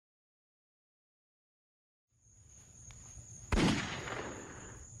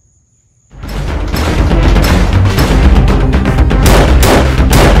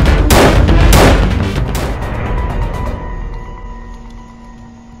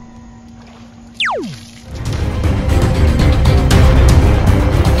You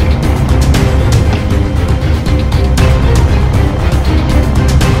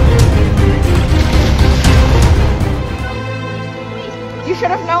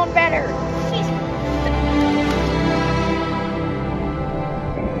should have known better.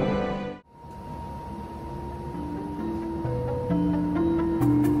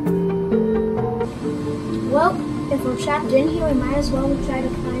 Well, if we're trapped in here, we might as well try to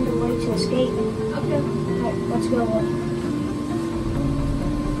find a way to escape. Okay. Alright, let's go.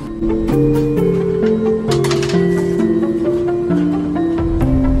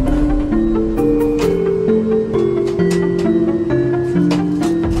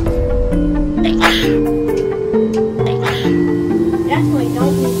 Definitely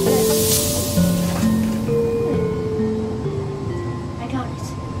don't make sense. I got it.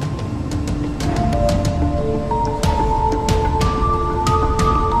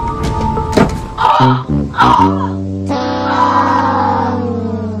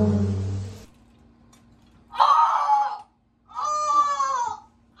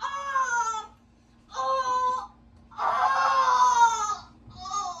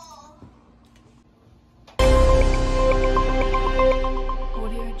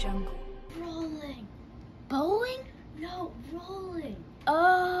 Jungle. Rolling. Bowling? No, rolling.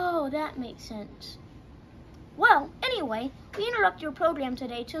 Oh, that makes sense. Well, anyway, we interrupt your program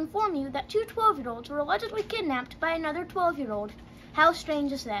today to inform you that two 12-year-olds were allegedly kidnapped by another 12-year-old. How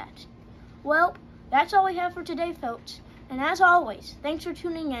strange is that? Well, that's all we have for today, folks. And as always, thanks for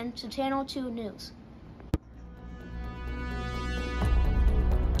tuning in to Channel 2 News.